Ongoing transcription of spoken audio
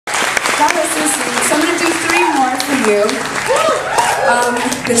That was so sweet. So I'm going to do 3 more for you.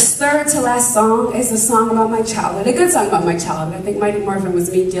 This third to last song is a song about my childhood. A good song about my childhood. I think Mighty Morphin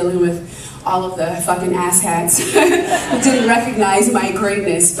was me dealing with all of the fucking asshats who didn't recognize my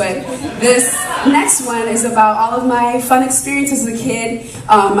greatness. But this next one is about all of my fun experiences as a kid.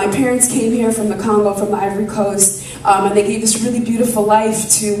 My parents came here from the Congo, from the Ivory Coast, and they gave this really beautiful life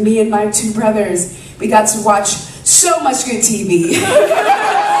to me and my 2 brothers. We got to watch so much good TV.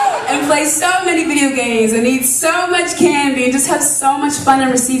 And play so many video games and eat so much candy and just have so much fun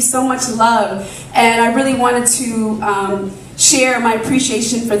and receive so much love. And I really wanted to share my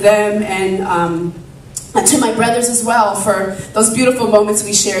appreciation for them and to my brothers as well for those beautiful moments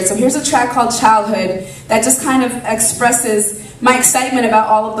we shared. So here's a track called Childhood that just kind of expresses my excitement about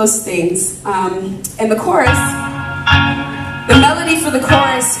all of those things. And the chorus, the melody for the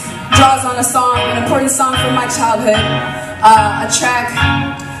chorus draws on a song, an important song from my childhood, a track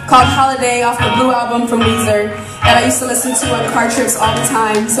called Holiday off the Blue album from Weezer that I used to listen to on car trips all the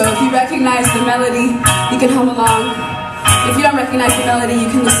time. So if you recognize the melody, you can hum along. If you don't recognize the melody,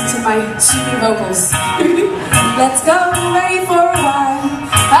 you can listen to my soothing vocals. Let's go away for a while,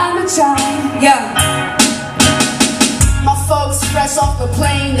 I'm a child, yeah. My folks fresh off the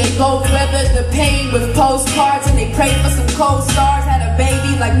plane, they go weather the pain with postcards and they pray for some cold stars. Had a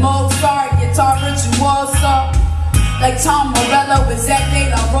baby like Mozart, guitar virtuoso like Tom Morello with Zach De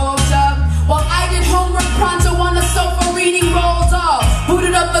La Rosa. While I did homework pronto on the sofa reading Roald Dahl.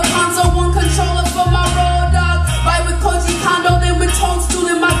 Booted up the console, 1 controller for my road dog. Ride with Koji Kondo, then with Toadstool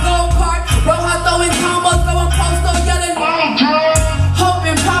in my go-kart. Roja throwing combos, going postal, yelling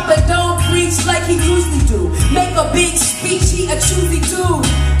hoping Papa don't preach like he usually do. Make a big speech, he a choosy dude,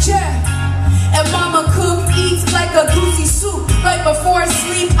 yeah. And Mama cook, eats like a goosey soup. Right before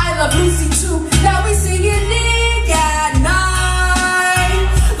sleep, I love Lucy too. Now we singing at night,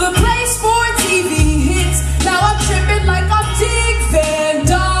 the place for TV hits. Now I'm tripping like I'm Dick Van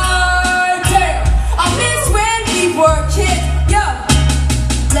Dyke. Damn, I miss when we were kids. Yeah,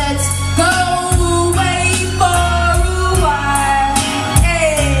 let's go away for a while.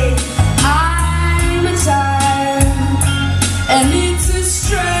 Hey, I'm a child, and it's a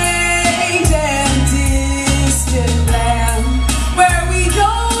strange and distant land where we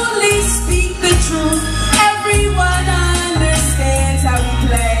only speak the truth. Everyone understands how we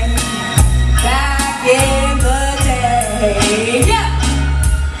play back in the day, yeah.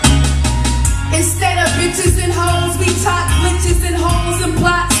 Instead of bitches and hoes, we talk glitches and holes and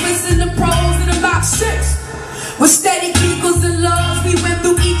plots, twisting the pros and the Mach 6. With steady giggles and lows, we went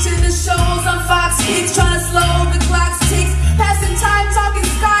through each of the shows on Fox Kids, trying to slow the clock's ticks. Passing time, talking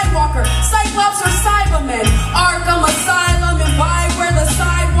Skywalker, Cyclops or Cybermen, Arkham Asylum, and by where the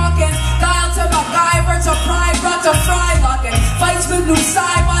sidewalk ends. Guile to MacGyver, to Pride, brought to Frylock, and fights with new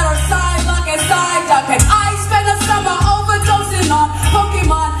Cybot or Psylocke and Psyduck. And I spent a summer overdosing on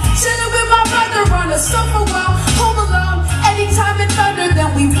Pokemon, chilling with my brother on the sofa while home alone. Anytime it thundered,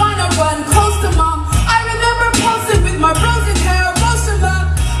 then we wanna run close to mom. I remember posting with my bros in hair, roasting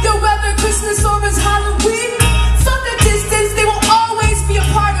up. Yo, whether Christmas or it's Halloween, from the distance, they will always be a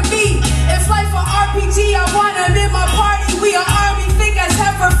part of me. If life a RPG, I want them in my party. We are army, think as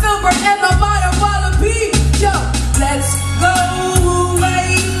Heifer, Filbert, and the modern wallaby. Yo, let's go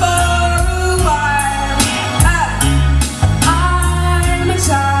away for a while. I'm a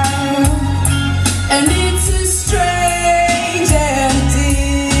child, and it's a strange and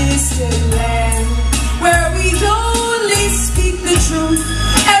distant land where we only speak the truth.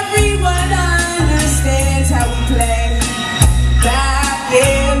 Everyone understands how we play back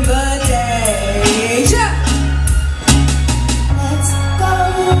in the day, yeah. Let's go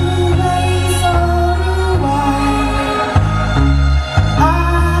away for a while.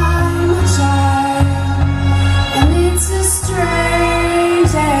 I'm a child, and it's a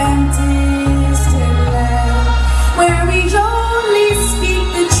strange and distant land where we only speak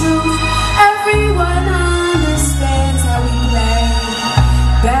the truth. Everyone understands how we play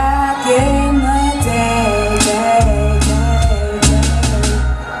back in the day, day, day, day.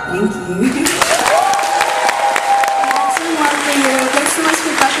 Thank you. That's some more for you. Thanks so much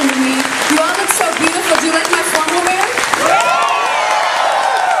for fucking with me. You all look so beautiful. Do you like my formal wear?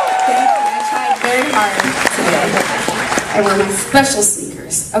 Thank you. I tried very hard today. I wear my special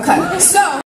sneakers. Okay, so